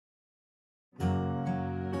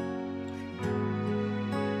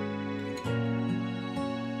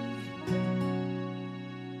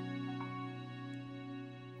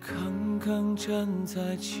刚刚站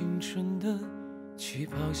在青春的起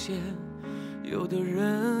跑线，有的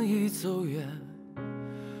人已走远，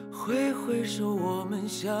挥挥手，我们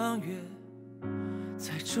相约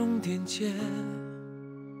在终点见。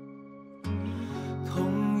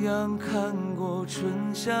同样看过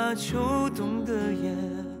春夏秋冬的眼，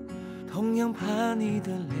同样叛逆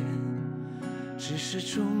的脸，只是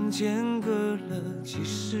中间隔了几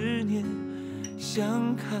十年，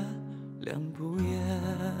相看两不厌。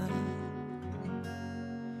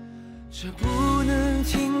这不能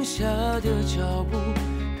停下的脚步，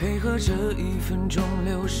配合着1分钟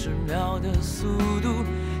60秒的速度，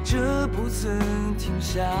这不曾停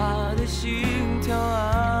下的心跳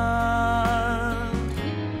啊，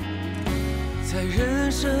在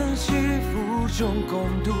人生起伏中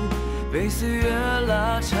共度被岁月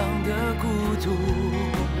拉长的孤独。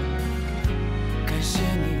感谢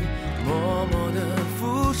你默默的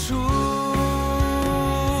付出，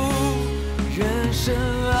人生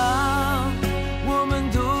啊，我们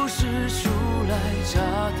都是初来乍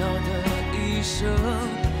到的一生，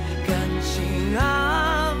感情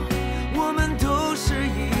啊，我们都是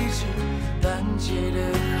一直单结的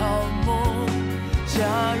好梦，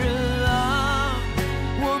家人啊，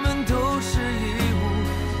我们都是义无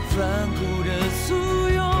反顾的簇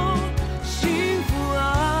拥，幸福啊，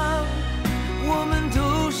我们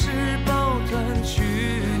都是抱团取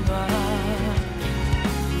暖，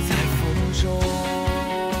在风中。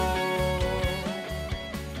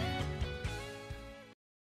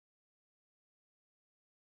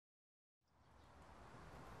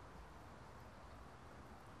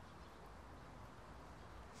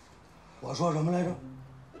我说什么来着？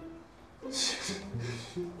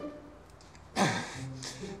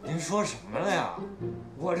您说什么了呀？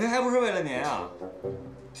我这还不是为了您啊！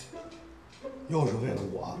又是为了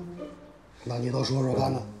我？那你倒说说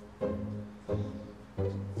看呢？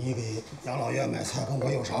你给养老院买菜跟我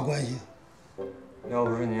有啥关系？要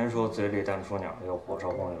不是您说嘴里淡出鸟又火烧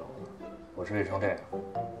光篓子，我至于成这样？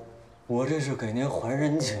我这是给您还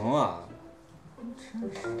人情啊！真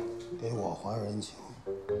是给我还人情？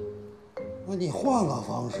那你换个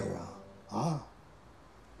方式啊！啊，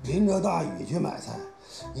淋着大雨去买菜，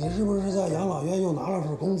你是不是在养老院又拿了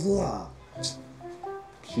份工资啊？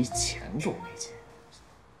提钱都没钱，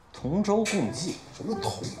同舟共济。什么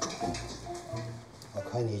同舟共济？我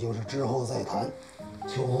看你就是之后再谈，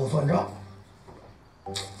秋后算账。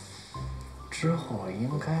之后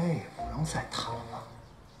应该也不让再谈了。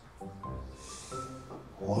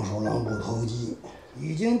黄鼠狼不投机，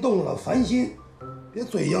已经动了凡心，别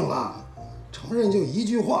嘴硬了，承认就一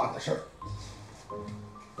句话的事儿。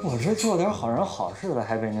我这做点好人好事的，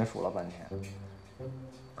还被您数了半天，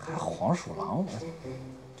还黄鼠狼我。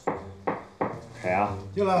谁啊？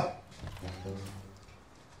进来。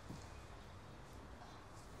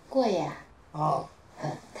过爷啊，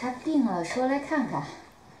他定了，说来看看。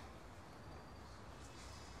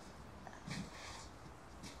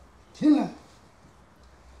进来。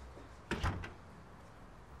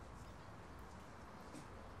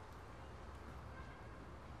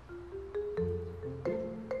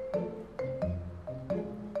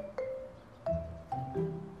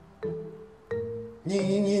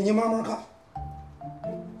你慢慢看，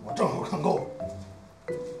我正好看够了。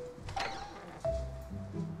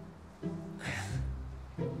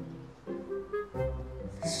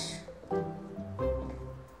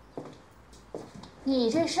你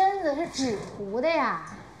这身子是纸糊的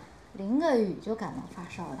呀，淋个雨就感冒发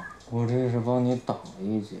烧了。我这是帮你挡了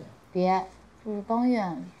一劫。别，这是帮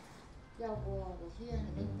院里。要不我去院里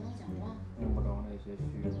给你当奖状？用不着那些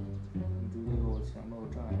虚的，你直接给我钱把我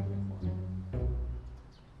账上给还。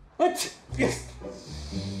我去，别！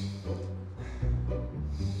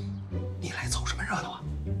你来凑什么热闹啊？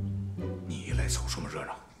你来凑什么热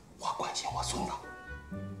闹？我关心我孙子。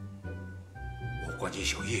我关心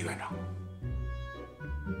小叶院长。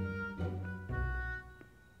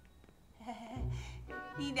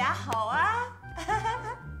你俩好啊！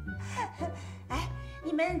哎，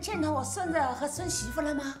你们见到我孙子和孙媳妇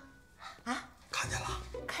了吗？啊？看见了。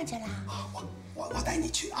看见了。啊，我带你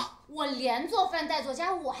去啊。我连做饭带做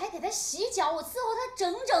家务，我还给他洗脚，我伺候他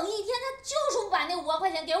整整一天，他就是不把那5万块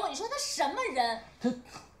钱给我。你说他什么人？他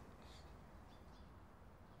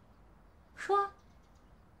说，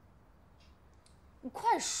你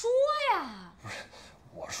快说呀！不是，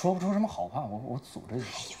我说不出什么好话，我组织一下。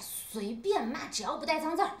哎呀，随便骂，只要不带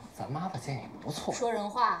脏字儿。咱妈的建议不错。说人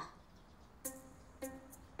话。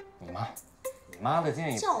你妈的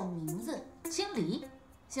建议。叫名字，姓李，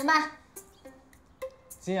行吧？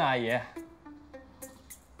金阿姨，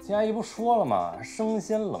金阿姨不说了吗？生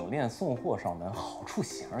鲜冷链送货上门，好处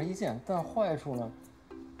显而易见，但坏处呢，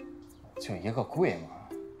就一个贵嘛。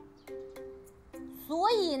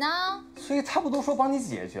所以呢？所以他不都说帮你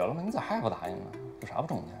解决了吗？你咋还不答应呢？有啥不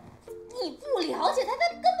中的？你不了解他，他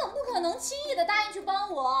根本不可能轻易的答应去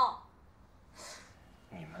帮我。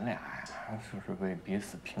你们俩呀，就是为彼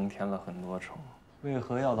此平添了很多仇。为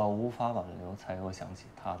何要到无法挽留才又想起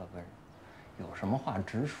他的温柔？有什么话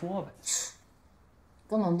直说呗。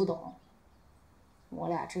根本不懂，我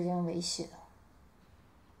俩之间维系的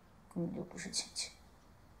根本就不是亲情，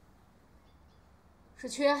是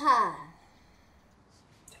缺憾。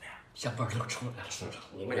怎么样？香味都出来了。是，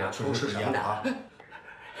你们俩偷吃什么呢？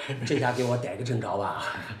这下给我逮个正着吧。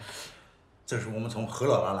这是我们从河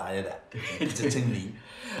老那来的，这真灵。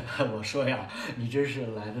我说呀，你真是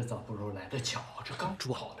来得早不如来得巧，这刚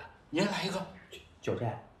煮好的，你也来一个。就这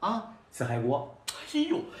啊，自嗨锅。哎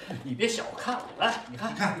呦，你别小看我，来，你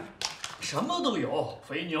看，什么都有，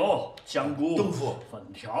肥牛、香菇、豆腐、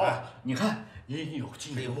粉条，你看应有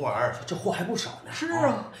尽有。木耳，这货还不少呢。是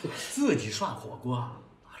啊，自己涮火锅啊，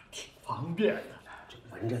挺方便的。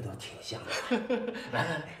闻着都挺香的。来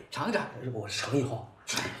来来，尝一点，我尝以后。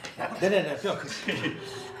来，不要客气。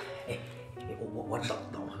哎，我老话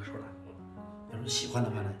说了，要是喜欢的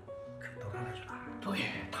话呢，可以到他那去拿。对，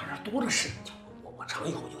他那多的是。我尝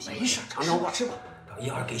一口就行。没事，尝尝我吃吧。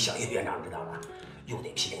要是给小叶院长知道了，又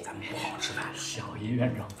得批评咱们不好好吃饭。小叶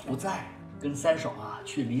院长不在，跟三婶啊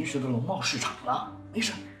去临时的农贸市场了。没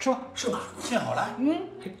事，吃吧。是吧？现好了。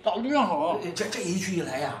早就练好。这一去一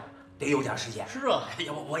来呀，得有点时间。是啊，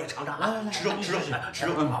要不我也尝尝。来，吃肉。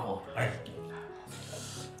哎。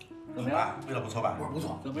怎么样？味道不错吧？不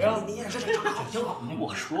错。怎么样？你也是尝尝，挺好。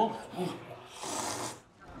我说吧。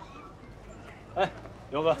哎，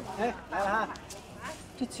刘哥。哎，来了哈。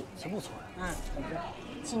这酒是不错呀。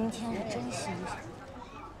今天是真新鲜。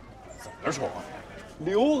怎么说？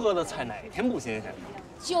刘哥的菜哪天不新鲜？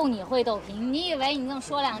就你会斗贫，你以为你这么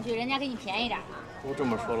说两句，人家给你便宜点啊？都这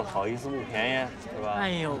么说了，好意思不便宜，是吧？哎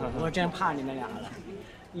呦，我真怕你们俩了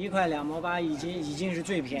，1块2毛8一斤，已经是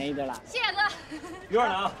最便宜的了。谢谢哥。一会儿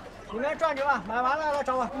呢啊。你们转去吧，买完了来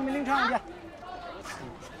找我，给你们拎上去。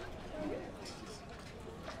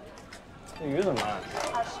这鱼怎么了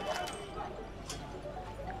20。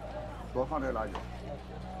多放点辣椒。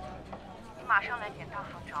你马上来点大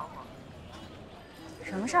房找我。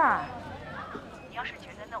什么事儿？你要是觉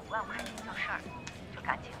得那5万块钱叫事儿，就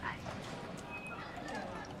赶紧来。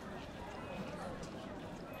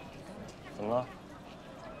怎么了？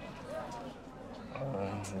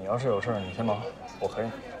你要是有事儿，你先忙，我陪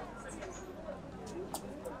你。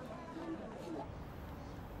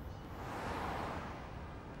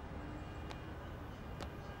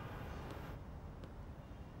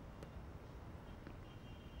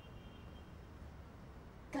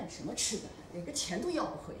干什么吃的？连个钱都要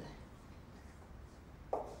不回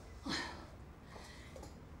来。哎呀，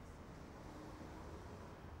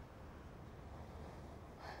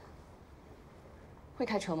会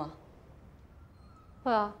开车吗？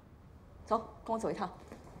会啊。走，跟我走一趟。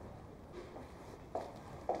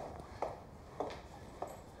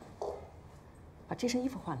把这身衣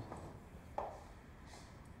服换了。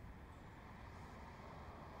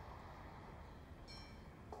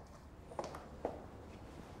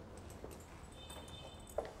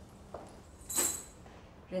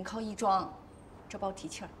人靠衣装，这包提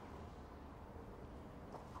气儿。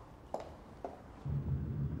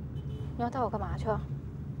你要带我干嘛去？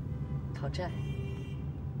讨债。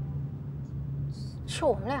是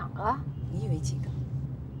我们2个？你以为几个？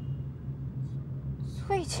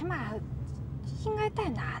最起码应该带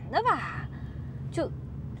男的吧，就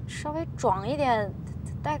稍微壮一点，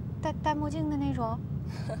戴墨镜的那种。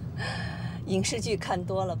影视剧看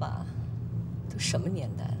多了吧？都什么年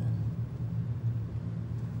代了？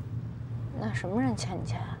那什么人欠你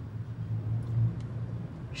钱？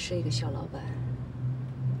是一个小老板，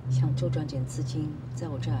想周转点资金，在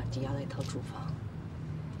我这儿抵押了一套住房，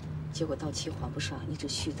结果到期还不上，一直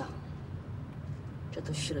续档，这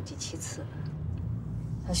都续了第7次了。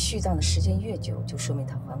他续档的时间越久，就说明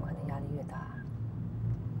他还款的压力越大，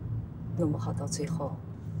弄不好到最后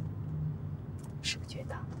是个绝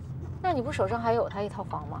档。那你不手上还有他一套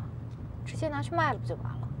房吗？直接拿去卖了不就完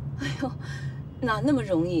了？哎呦，哪那么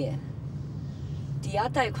容易？抵押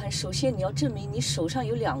贷款，首先你要证明你手上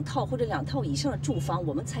有2套或者2套以上的住房，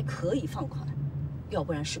我们才可以放款，要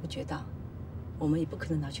不然是个绝档，我们也不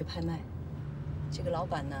可能拿去拍卖。这个老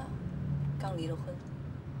板呢，刚离了婚，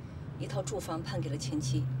一套住房判给了前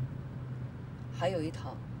妻，还有一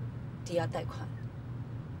套抵押贷款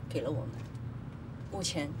给了我们，目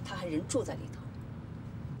前他还人住在里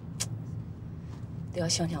头，得要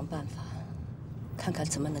想想办法，看看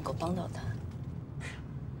怎么能够帮到他。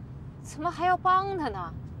怎么还要帮他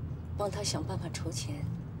呢？帮他想办法筹钱，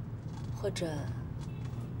或者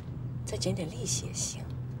再减点利息也行。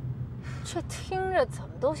这听着怎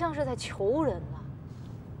么都像是在求人呢？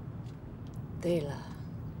对了，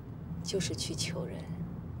就是去求人。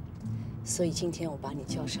所以今天我把你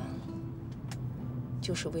叫上，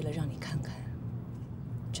就是为了让你看看，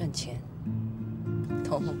赚钱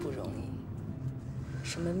多么不容易。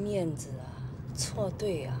什么面子啊、错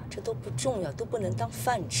对啊，这都不重要，都不能当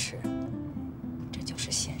饭吃。这就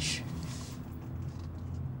是现实。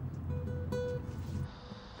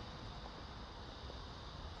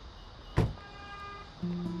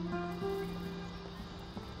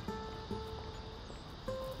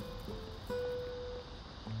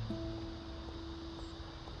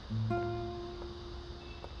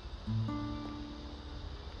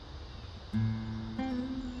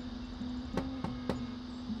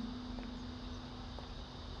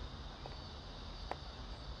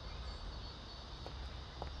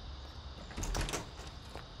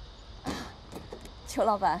邱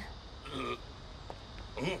老板，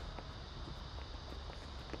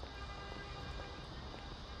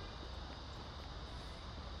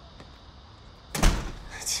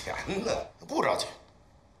钱呢？不着急，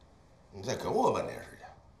你再给我半年时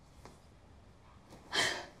间。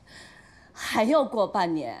还要过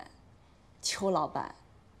半年？邱老板，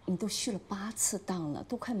你都续了8次档了，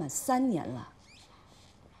都快满3年了，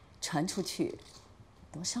传出去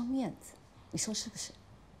多伤面子，你说是不是？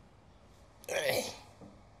哎。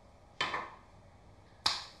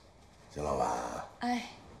金老板，哎，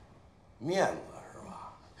面子是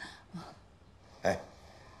吧？哎，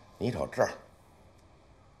你瞅这儿，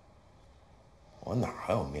我哪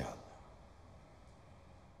还有面子呀？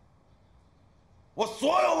我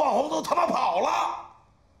所有网红都他妈跑了，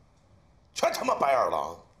全他妈白眼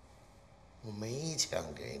狼，我没钱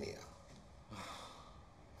给你啊，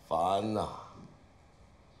烦呐！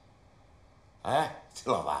哎，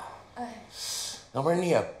金老板，哎，要不然你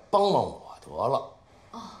也帮帮我得了。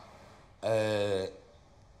哦。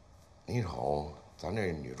你瞅咱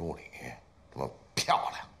这女助理这么漂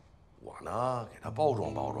亮，我呢给她包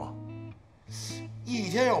装包装，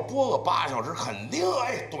一天要播个8小时，肯定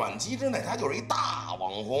短期之内她就是一大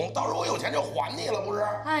网红，到时候我有钱就还你了，不是？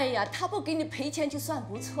哎呀，她不给你赔钱就算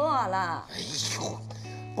不错了。哎呦，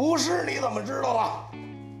不是你怎么知道了？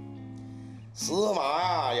死马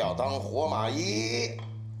呀要当活马医。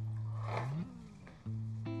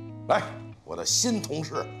来，我的新同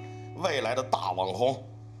事。未来的大网红，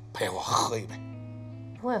陪我喝一杯。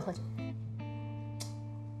不会喝酒。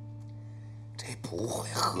这不会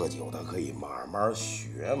喝酒的可以慢慢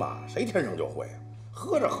学嘛，谁天生就会啊？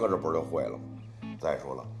喝着喝着不是就会了吗？再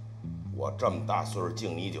说了，我这么大岁数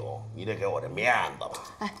敬你酒，你得给我这面子吧？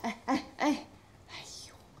哎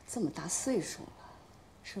呦，这么大岁数了，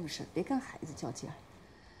是不是？别跟孩子较劲儿。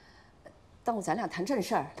耽误咱俩谈正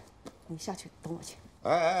事儿，你下去等我去。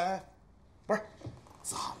哎，不是。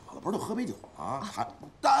怎么了？不是就喝杯酒吗？谈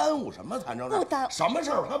耽误什么谈正事？不耽误什么事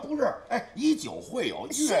儿？他不是以酒会友，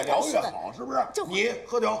越聊越好，是不是？你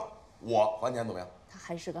喝酒，我还钱，怎么样？他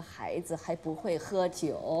还是个孩子，还不会喝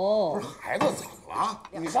酒。不是孩子怎么了？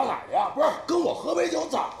你上哪儿去呀？不是跟我喝杯酒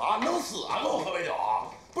怎么了？能死啊？跟我喝杯酒？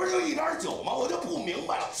不是就一点酒吗？我就不明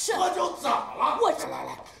白了，喝酒怎么了？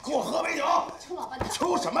来，跟我喝杯酒。邱老板，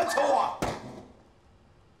求什么求啊？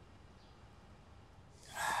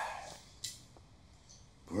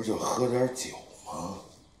不是就喝点酒吗？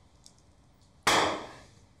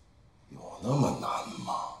有那么难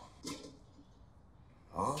吗？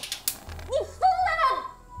啊！你疯了！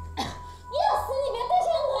你要死你别担心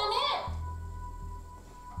我们。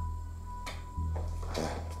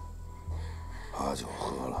把酒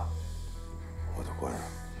喝了，我就关上。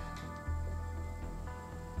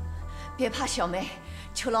别怕，小梅，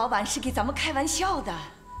邱老板是给咱们开玩笑的。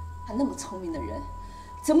他那么聪明的人，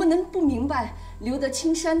怎么能不明白“留得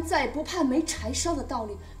青山在，不怕没柴烧”的道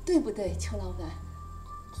理，对不对，邱老板？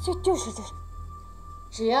就是，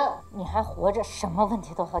只要你还活着，什么问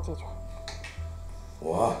题都好解决。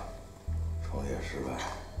我创业失败，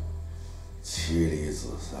妻离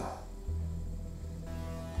子散，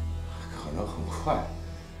可能很快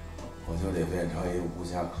我就得变成一无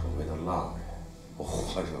家可归的浪人，我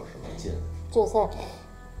活着有什么劲？就算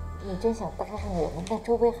你真想搭上我们，那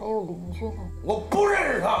周围还有邻居呢。我不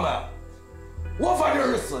认识他们，我反正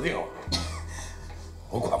是死定了，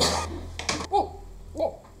我管不着。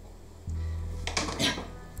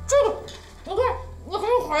这个，你看，你还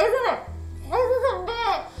有孩子呢，孩子怎么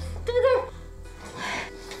办？对不对？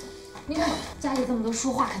你看家里这么多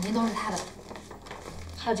书画，肯定都是他的。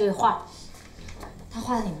还有这个画，他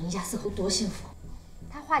画的你们一家四口多幸福。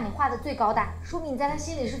他画你画的最高大，说明你在他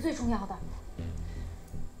心里是最重要的。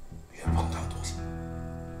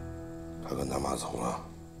跟他妈走了，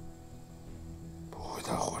不会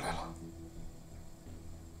再回来了，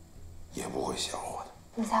也不会想我的。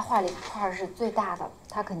你在画里块儿是最大的，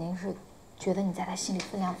他肯定是觉得你在他心里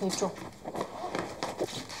分量最重。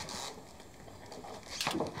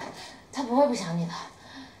他不会不想你的，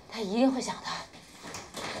他一定会想的。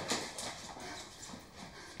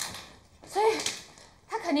所以，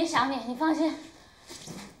他肯定想你，你放心。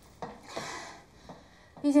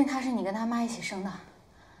毕竟他是你跟他妈一起生的，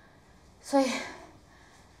所以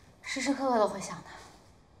时时刻刻都会想的。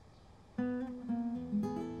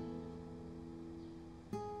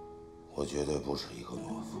我绝对不是一个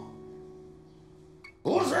懦夫，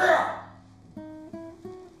不是。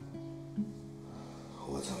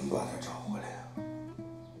我怎么把他找回来呀？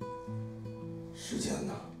时间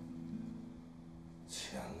呢？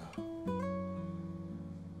钱呢？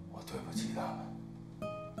我对不起他们。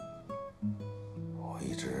我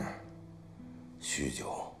一直酗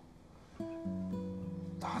酒，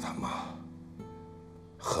打他妈，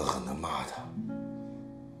狠狠地骂他，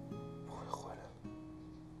不会回来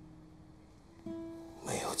了，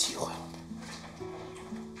没有机会了，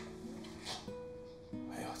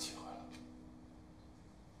没有机会了。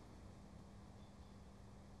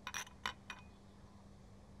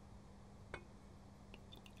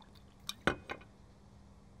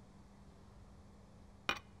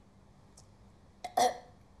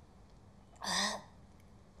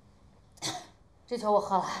这酒我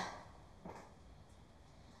喝了，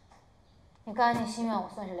你刚才那心愿我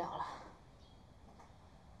算是了了。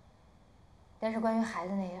但是关于孩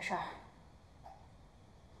子那些事儿，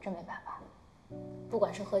真没办法，不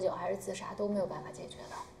管是喝酒还是自杀，都没有办法解决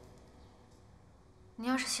的。你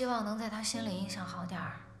要是希望能在他心里印象好点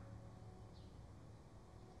儿，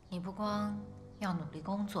你不光要努力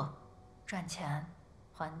工作、赚钱、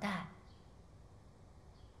还贷，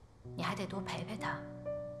你还得多陪陪他。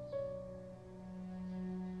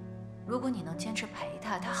如果你能坚持陪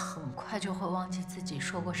他，他很快就会忘记自己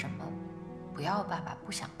说过什么“不要爸爸”“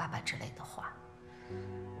不想爸爸”之类的话。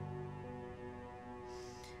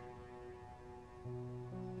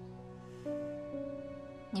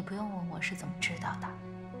你不用问我是怎么知道的。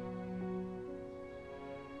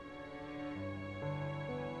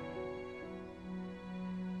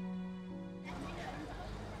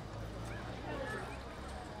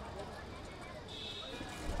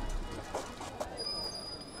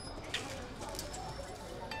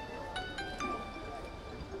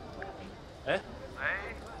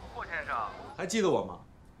霍先生，还记得我吗？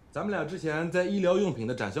咱们俩之前在医疗用品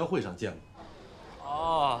的展销会上见过。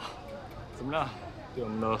哦，怎么着？对我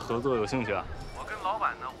们的合作有兴趣啊？我跟老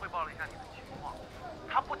板呢汇报了一下你的情况，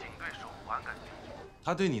他不仅对手环感兴趣，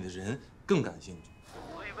他对你的人更感兴趣，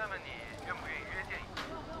所以问问你愿不愿意约见一次。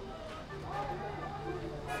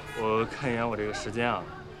我看一眼我这个时间啊，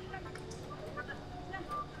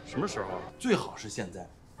什么时候？最好是现在。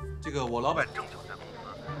这个我老板正巧在公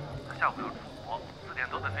司，他下午要出国，4点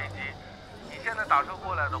多的飞机。你现在打车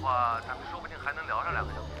过来的话，咱们说不定还能聊上2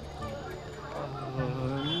个小时。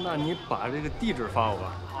那你把这个地址发我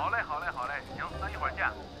吧。好嘞，好嘞，好嘞，行，那一会儿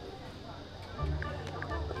见。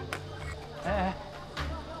哎，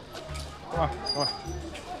哥们儿，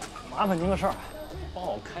麻烦您个事儿，帮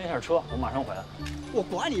我开一下车，我马上回来。我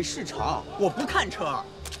管你是成，我不看车。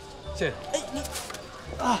谢谢。哎，你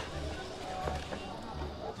啊，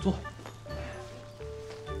坐，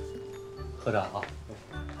喝茶啊。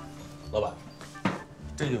老板，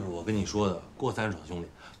这就是我跟你说的过3爽兄弟，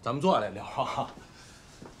咱们坐下来聊啊。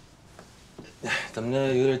怎么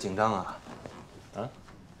着，有点紧张啊？啊？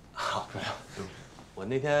好，没有。我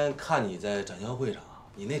那天看你在展销会上，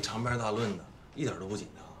你那长篇大论的，一点都不紧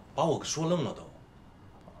张，把我说愣了都。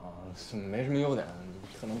啊，没什么优点，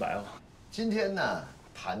可能白了。今天呢，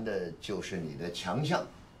谈的就是你的强项，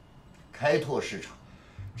开拓市场。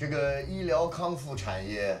这个医疗康复产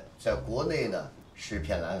业在国内呢是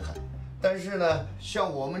片蓝海，但是呢，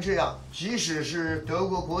像我们这样，即使是德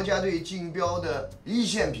国国家队竞标的一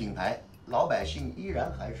线品牌，老百姓依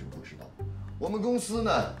然还是不知道。我们公司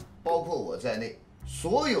呢，包括我在内，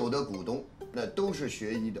所有的股东那都是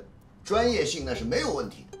学医的，专业性那是没有问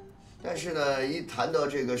题的。但是呢，一谈到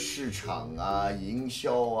这个市场啊、营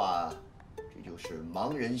销啊，这就是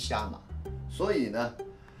盲人瞎马。所以呢，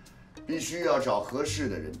必须要找合适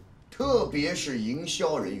的人，特别是营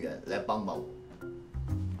销人员来帮帮我。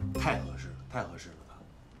太合适了，太合适了。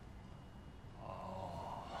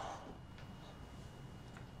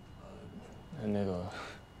那个，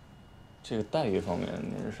这个待遇方面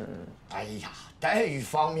您是？哎呀，待遇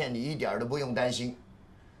方面你一点都不用担心，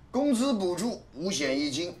工资补助5险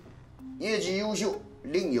1金，业绩优秀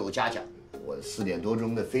另有嘉奖。我4点多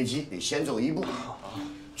钟的飞机得先走一步，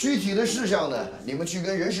具体的事项呢，你们去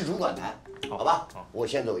跟人事主管谈，好吧？好，我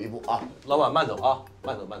先走一步啊。老板慢走啊，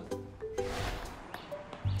慢走慢走。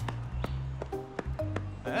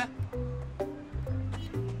哎，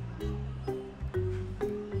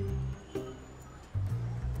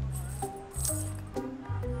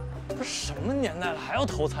这什么年代了还要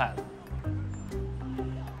偷菜呢？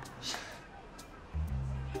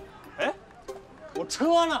哎，我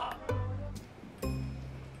车呢？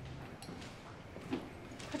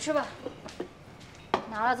快吃吧，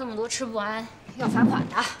拿了这么多吃不完要罚款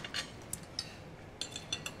的。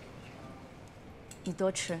你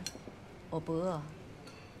多吃，我不饿。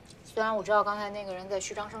虽然我知道刚才那个人在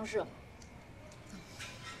虚张声势，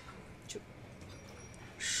就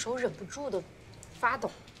手忍不住的发抖。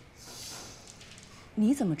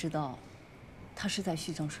你怎么知道他是在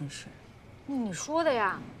虚张声势？你说的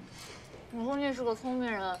呀，你说那是个聪明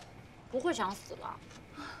人，不会想死吧？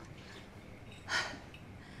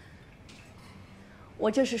我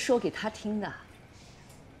这是说给他听的，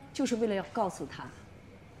就是为了要告诉他，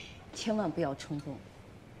千万不要冲动。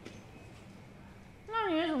那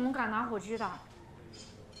你怎么敢拿火机的？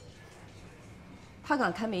他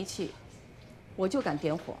敢开煤气，我就敢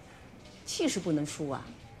点火，气势不能输啊，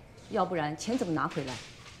要不然钱怎么拿回来？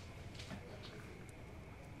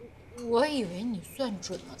我以为你算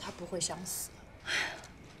准了，他不会想死。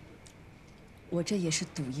我这也是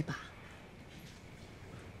赌一把。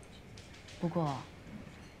不过，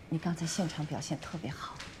你刚才现场表现特别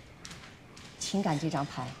好，情感这张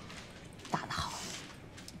牌打得好。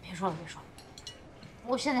别说了，别说了，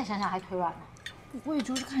我现在想想还腿软呢。我也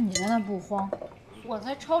就是看你在那不慌，我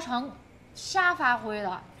在超常瞎发挥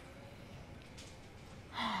的。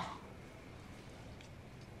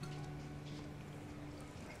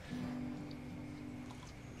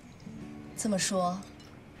这么说，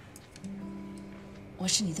我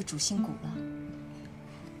是你的主心骨了。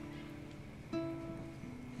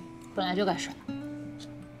本来就该是的。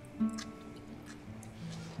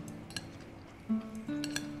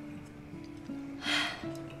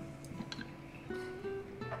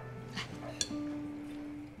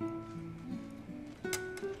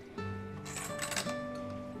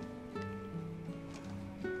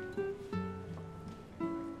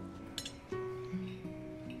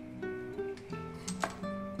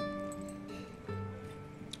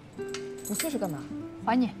你这是干嘛？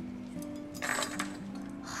还你。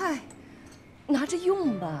嗨，拿着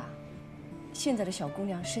用吧。现在的小姑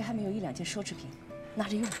娘谁还没有一两件奢侈品？拿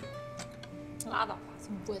着用。拉倒吧，这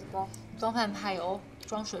么贵的包，装饭怕油，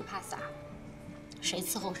装水怕洒，谁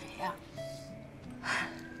伺候谁呀？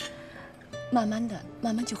慢慢的，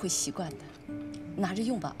慢慢就会习惯的。拿着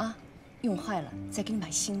用吧啊，用坏了再给你买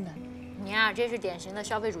新的。你呀，这是典型的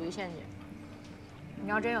消费主义陷阱。你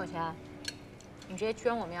要真有钱，你直接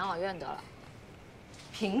捐我们养老院得了。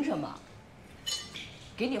凭什么？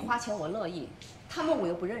给你花钱我乐意，他们我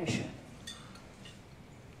又不认识。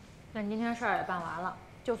那你今天事儿也办完了，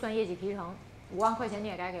就算业绩提成，5万块钱你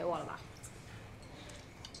也该给我了吧？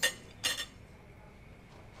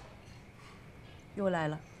又来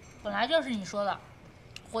了。本来就是你说的，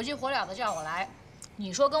火急火燎的叫我来，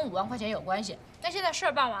你说跟5万块钱有关系，但现在事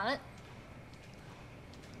儿办完了，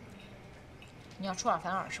你要出尔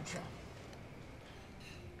反尔是不是？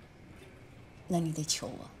那你得求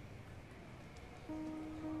我。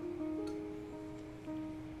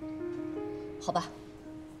好吧，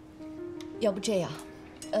要不这样，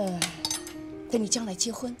等你将来结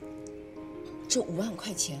婚，这5万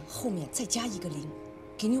块钱后面再加一个零，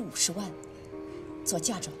给你50万，做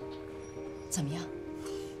嫁妆，怎么样？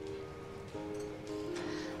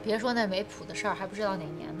别说那没谱的事儿，还不知道哪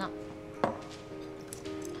年呢。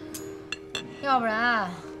要不然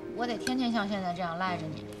我得天天像现在这样赖着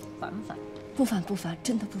你，烦不烦？不烦不烦，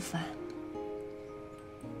真的不烦。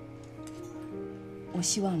我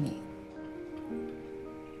希望你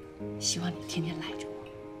天天赖着我。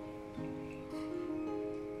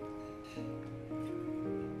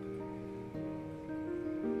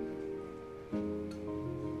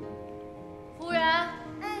服务员，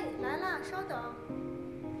哎，来了，稍等。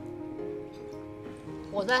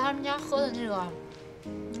我在他们家喝的那个，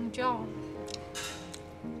叫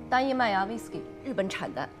单一麦芽 whisky， 日本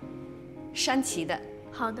产的，山崎的。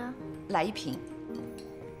好的。来1瓶。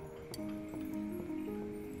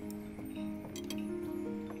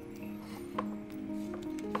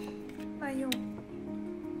慢用。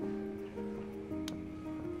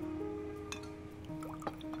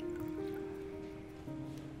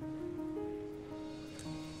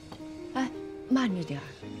哎，慢着点儿。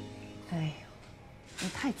哎呦，你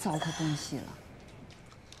太糟蹋东西了。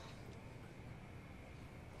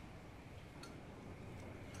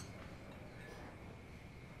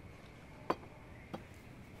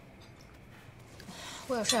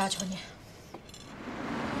我有事要求你。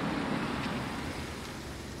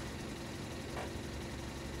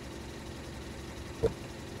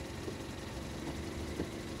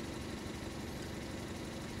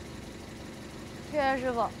薛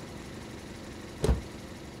师傅。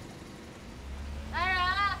来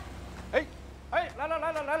人！哎，来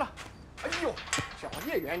了！哎呦，小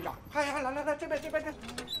叶园长，来，这边，过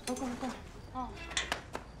来。哦。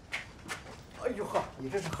哎呦呵，你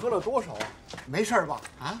这是喝了多少啊？没事吧？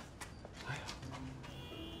啊？哎呀，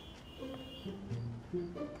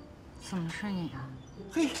怎么是你啊？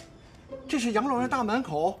嘿，这是养老院大门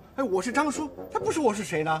口。哎，我是张叔，他不是我是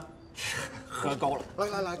谁呢？喝高了，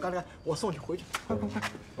来，我送你回去，快！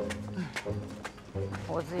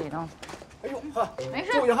我自己弄。哎呦呵，没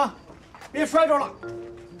事，注意哈，别摔着了。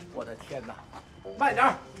我的天哪，慢点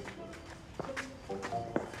儿。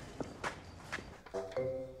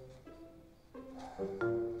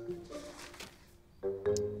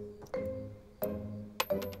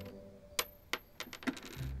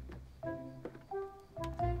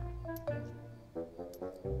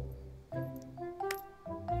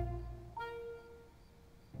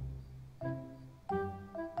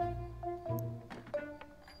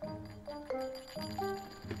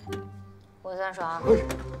郭三爽，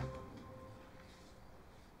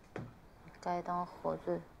该当活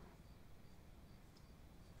罪。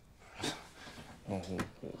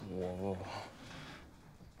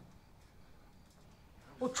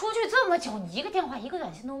我出去这么久，你一个电话一个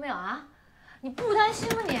短信都没有啊？你不担心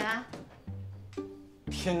吗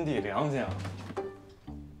你？天地良心啊！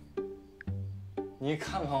你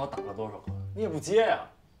看看我打了多少个，你也不接呀。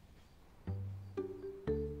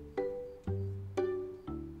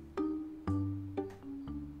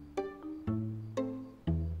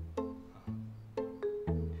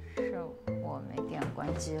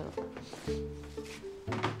关机了。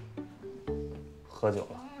喝酒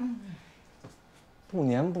了？不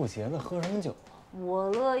年不节的喝什么酒啊？我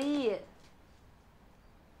乐意。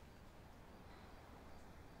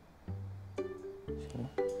行吧。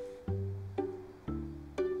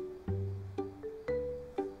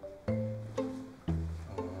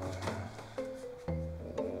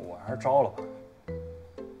我还是招了吧。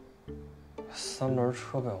3轮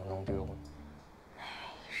车被我弄丢了。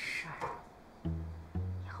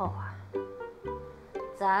啊，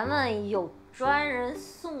咱们有专人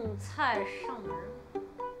送菜上门。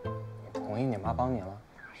你同意你妈帮你了？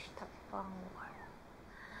那是她帮我呀，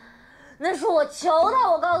那是我求她。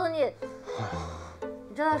我告诉你，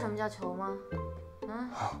你知道什么叫求吗？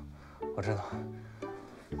啊？我知道。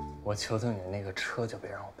我求求你，那个车就别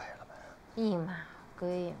让我赔了呗。一码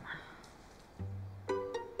归一码。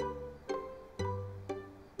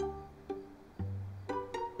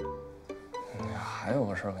还有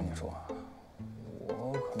个事儿跟你说啊，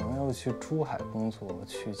我可能要去珠海工作，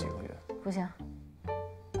去几个月。不行，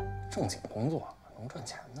正经工作能赚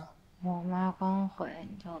钱的。我妈刚回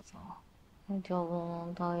你就走，你就不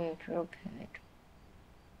能都一直陪着？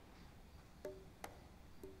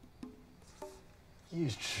一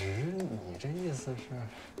直？你这意思是？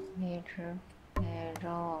一直陪着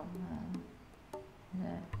我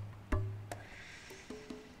们。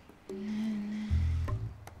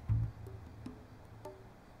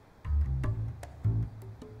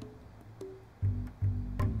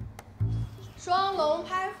双龙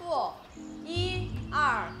拍腹，1、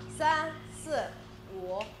2、3、4、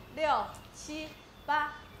5、6、7、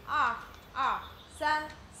8，2、2、3、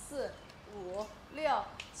4、5、6、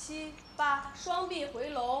7、8，双臂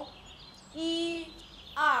回笼，1、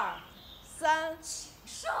2、3，起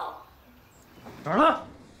手。哪儿呢？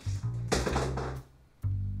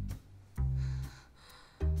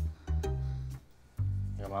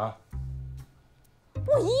干嘛？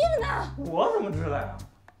我衣服呢？我怎么知道呀？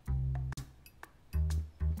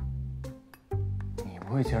你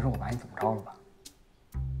不会觉着我把你怎么着了吧？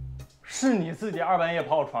是你自己2半夜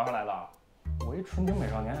跑我床上来的，我一纯情美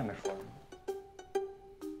少年还没说呢。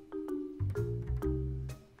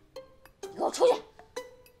你给我出去！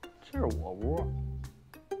这是我屋。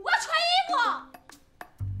我要穿衣服。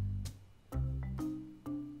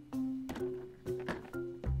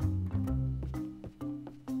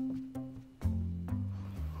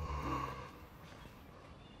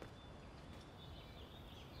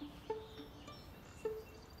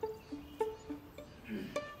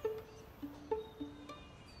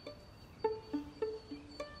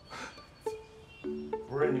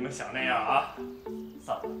不是你们想那样啊！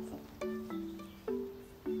散了，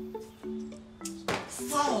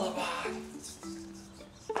散了吧！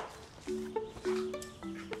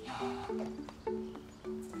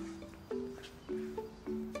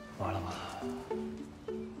完了吧？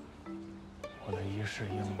我的衣世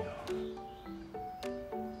英名。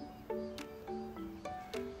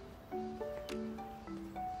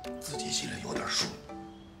自己心里有点数。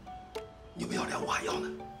你不要脸，我还要呢。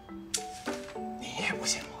你也不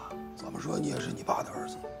信我？怎么说你也是你爸的儿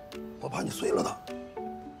子，我怕你随了他。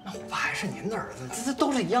那我爸还是您的儿子，这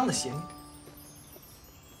都是一样的血。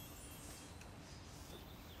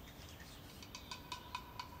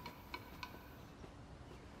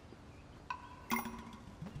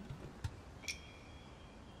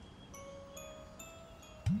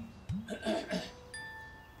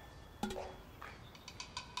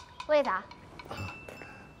喂咋？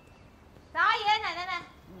早，爷爷奶奶们。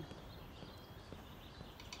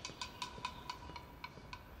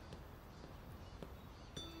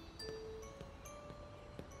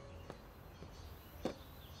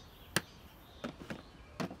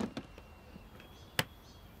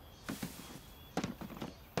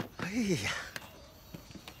哎呀，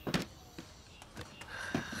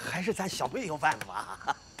还是咱小妹有办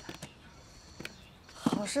法。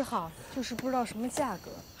好是好，就是不知道什么价格。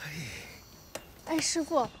哎，师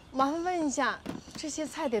傅，麻烦问一下，这些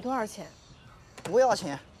菜得多少钱？不要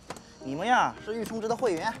钱，你们呀是预充值的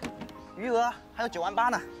会员，余额还有98000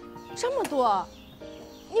呢。这么多，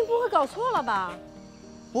您不会搞错了吧？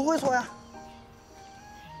不会错呀，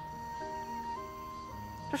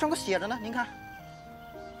这上头写着呢，您看。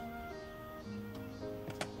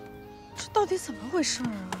这到底怎么回事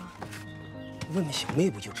啊？问问小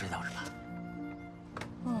妹不就知道了吗？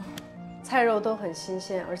哦，菜肉都很新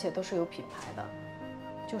鲜，而且都是有品牌的，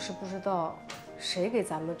就是不知道谁给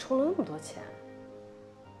咱们充了那么多钱。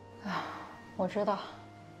啊，我知道，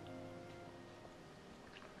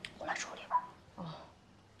我来处理吧。哦，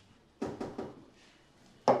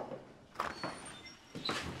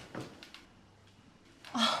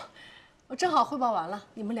我正好汇报完了，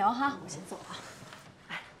你们聊哈，我先走了。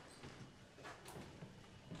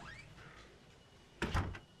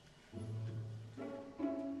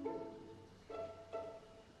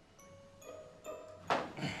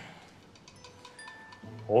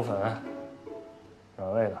藕粉，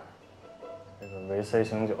原味的，这个维 C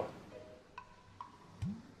醒酒。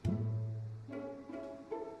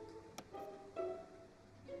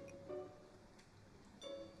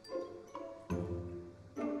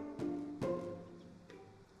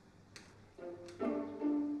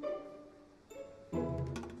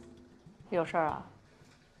有事儿啊？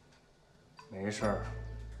没事儿。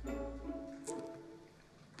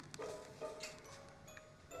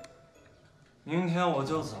明天我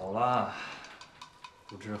就走了，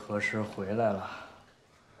不知何时回来了。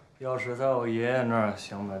要是在我爷爷那儿，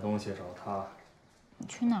想买东西找他。你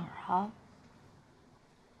去哪儿啊？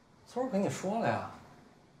昨儿跟你说了呀。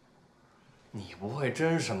你不会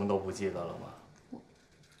真什么都不记得了吧？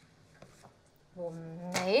我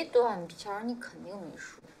没断片儿，你肯定没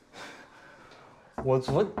说。我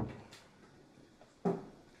昨……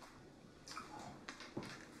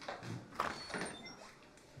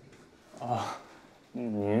啊，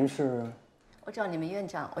您是？我找你们院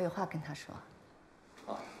长，我有话跟他说。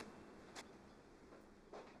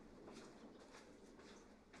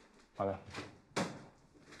好嘞。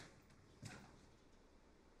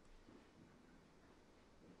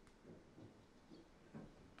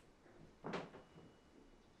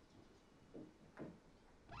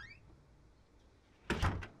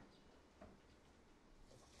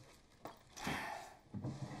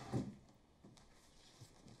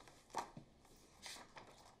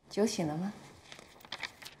酒醒了吗？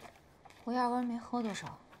我压根儿没喝多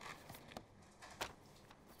少。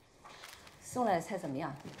送来的菜怎么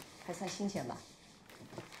样？还算新鲜吧？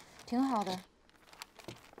挺好的。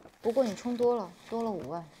不过你充多了5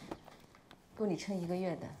万，够你撑1个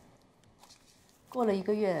月的。过了1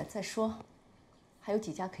个月再说，还有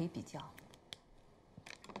几家可以比较。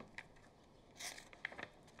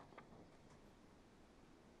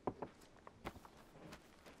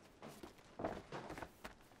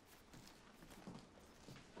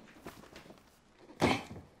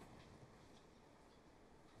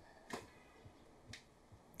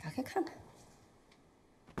打开看看。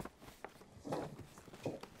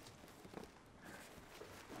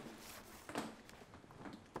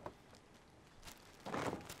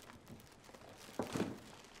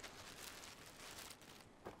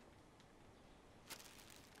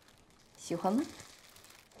喜欢吗？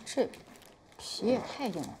这皮也太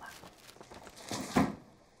硬了吧！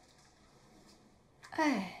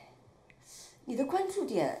哎，你的关注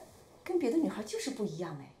点跟别的女孩就是不一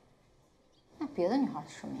样哎。那别的女孩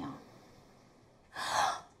是什么样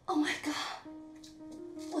 ？Oh my god！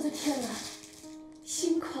 我的天哪，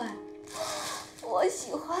新款，我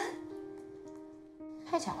喜欢。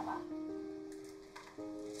太假了吧？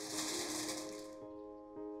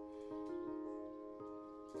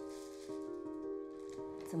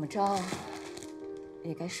怎么着，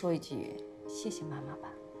也该说一句谢谢妈妈吧。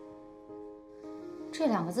这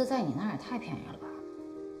2个字在你那儿也太便宜了吧？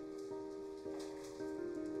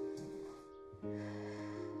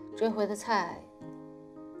这回的菜，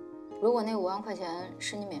如果那5万块钱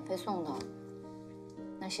是你免费送的，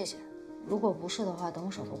那谢谢；如果不是的话，等我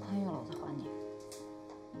手头宽裕了，我再还你。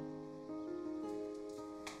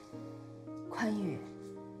宽裕，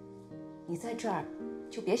你在这儿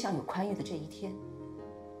就别想有宽裕的这一天。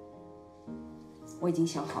我已经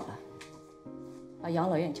想好了，把养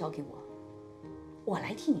老院交给我，我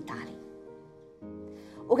来替你打理。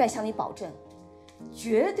我敢向你保证，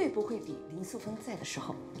绝对不会比林素芬在的时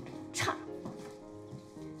候差。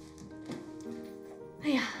哎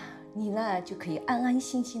呀，你呢就可以安安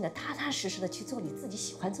心心的、踏踏实实的去做你自己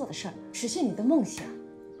喜欢做的事儿，实现你的梦想。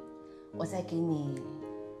我再给你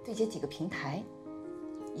对接几个平台，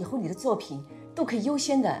以后你的作品都可以优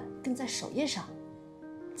先的登在首页上。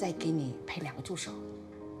再给你配2个助手，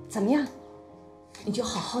怎么样？你就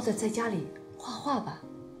好好的在家里画画吧，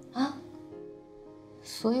啊？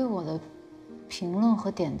所以我的评论和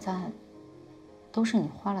点赞都是你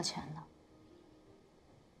花了钱的。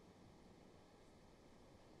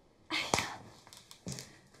哎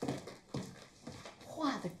呀，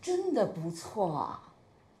画的真的不错啊！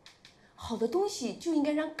好的东西就应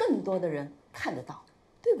该让更多的人看得到，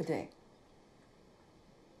对不对？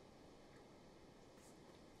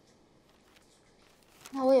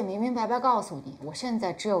那我也明明白白告诉你，我现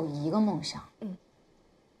在只有一个梦想，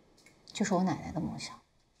就是我奶奶的梦想。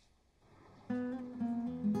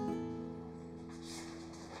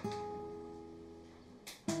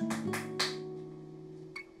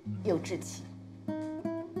有志气。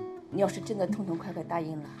你要是真的痛痛快快答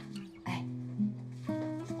应了，哎，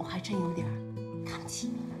我还真有点看不起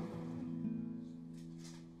你。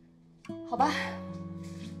好吧，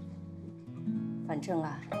反正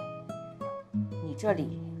啊。你这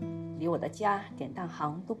里离我的家典当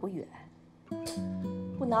行都不远，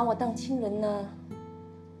不拿我当亲人呢，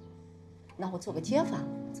拿我做个街坊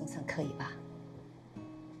总算可以吧？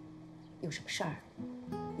有什么事儿，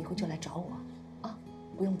以后就来找我啊，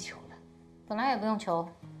不用求了。本来也不用求，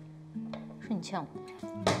是你欠我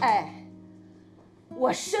的。哎，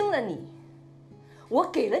我生了你，我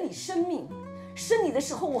给了你生命，生你的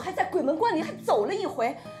时候我还在鬼门关里还走了一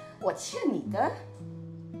回，我欠你的。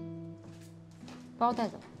把我带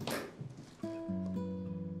走。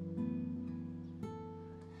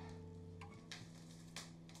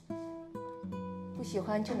不喜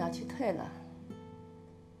欢就拿去退了，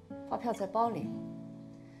发票在包里。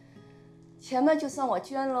钱嘛就算我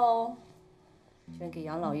捐喽，捐给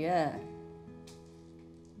养老院。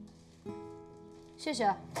谢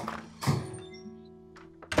谢。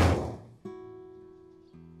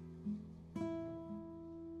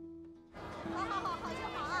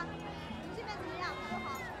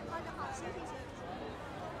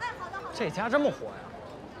这家这么火呀？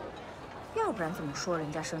要不然怎么说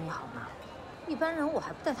人家生意好呢？一般人我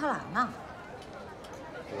还不带他来呢。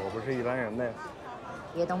我不是一般人呗。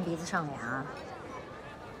别蹬鼻子上脸啊！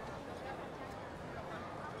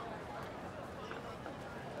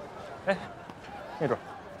哎，那种。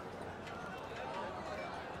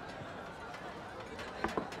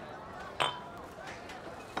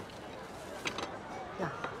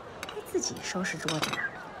呀，该自己收拾桌子呢。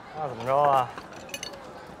那怎么着啊？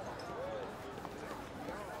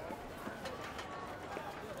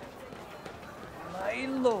来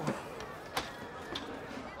喽！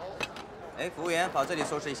哎，服务员，把这里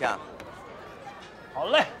收拾一下。好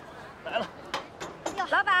嘞，来了。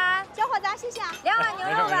老板，小伙子，谢谢啊。2碗牛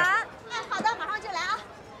肉丸。哎，好的，马上就来啊。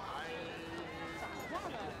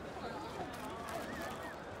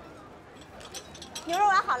牛肉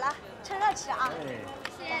丸好了，趁热吃啊。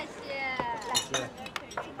谢谢。来，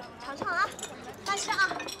尝尝啊，慢吃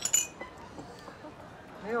啊。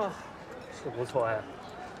哎呦，是不错呀。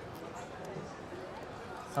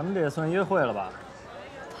咱们这也算约会了吧？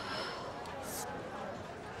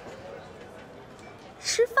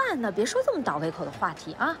吃饭呢，别说这么倒胃口的话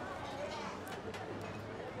题啊。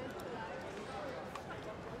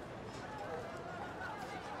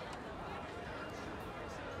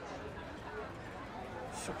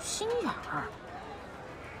小心眼儿。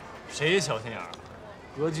谁小心眼儿？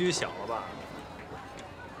格局小了吧？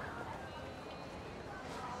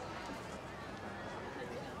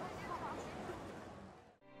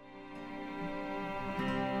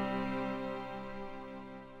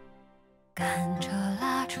看着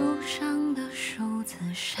蜡烛上的数字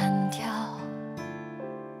闪跳，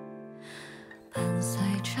伴随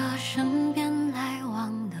着身边来往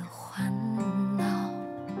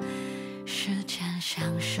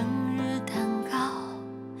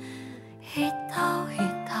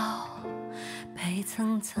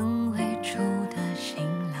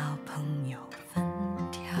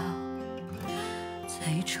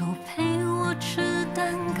最初陪我吃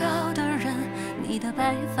蛋糕的人，你的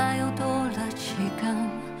白发又多了几根，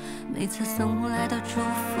每次送来的祝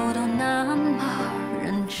福都那么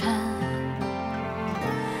认真。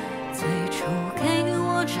最初给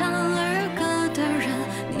我唱儿歌的人，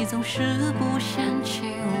你总是不嫌弃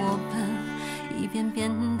我笨，一遍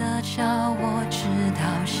遍地教我直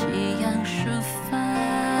到夕阳时分。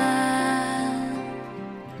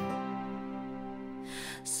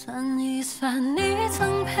算一算，你曾